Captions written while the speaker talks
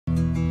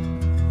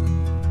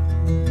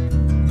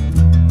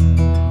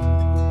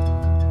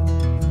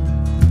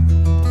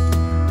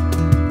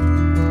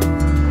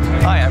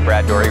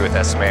Matt Doherty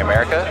with SMA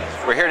America.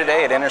 We're here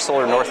today at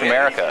Intersolar North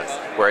America,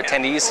 where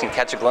attendees can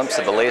catch a glimpse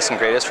of the latest and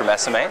greatest from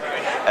SMA.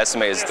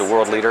 SMA is the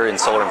world leader in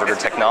solar inverter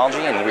technology,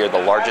 and we are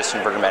the largest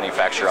inverter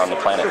manufacturer on the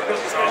planet.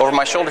 Over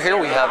my shoulder here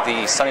we have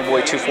the Sunny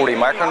Boy 240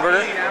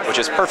 microinverter, which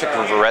is perfect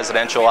for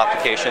residential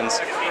applications,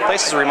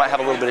 places where you might have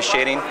a little bit of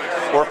shading,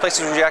 or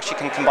places where you actually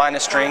can combine a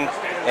string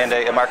and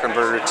a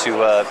microinverter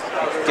to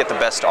get the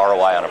best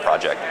ROI on a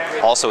project.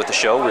 Also at the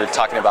show, we're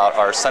talking about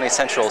our Sunny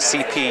Central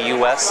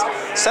CP-US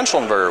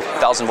central inverter.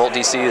 1000 volt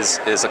DC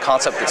is a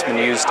concept that's been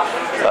used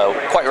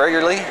quite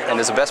regularly and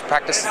is a best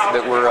practice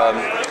that we're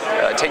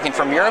taking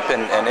from Europe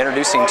and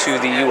introducing to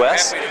the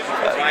US.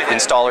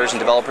 Installers and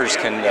developers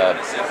can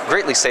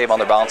greatly save on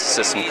their balance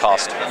system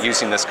cost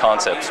using this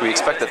concept. So we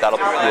expect that will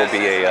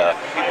be a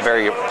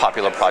very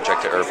popular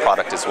project or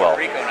product as well.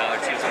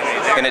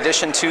 In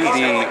addition to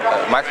the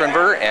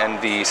microinverter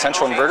and the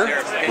central inverter,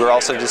 we're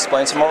also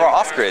displaying some of our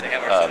off-grid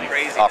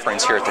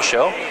offerings here at the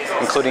show,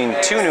 including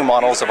 2 new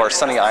models of our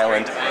Sunny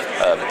Island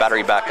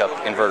battery backup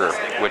inverter,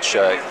 which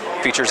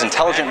features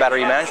intelligent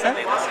battery management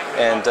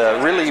and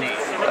really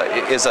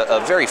is a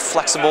very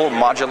flexible,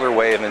 modular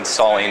way of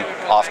installing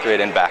off-grid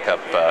and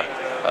backup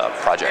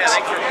projects.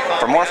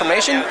 For more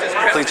information,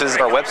 please visit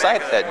our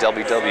website at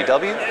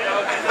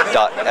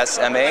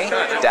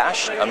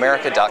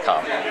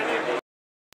www.sma-america.com.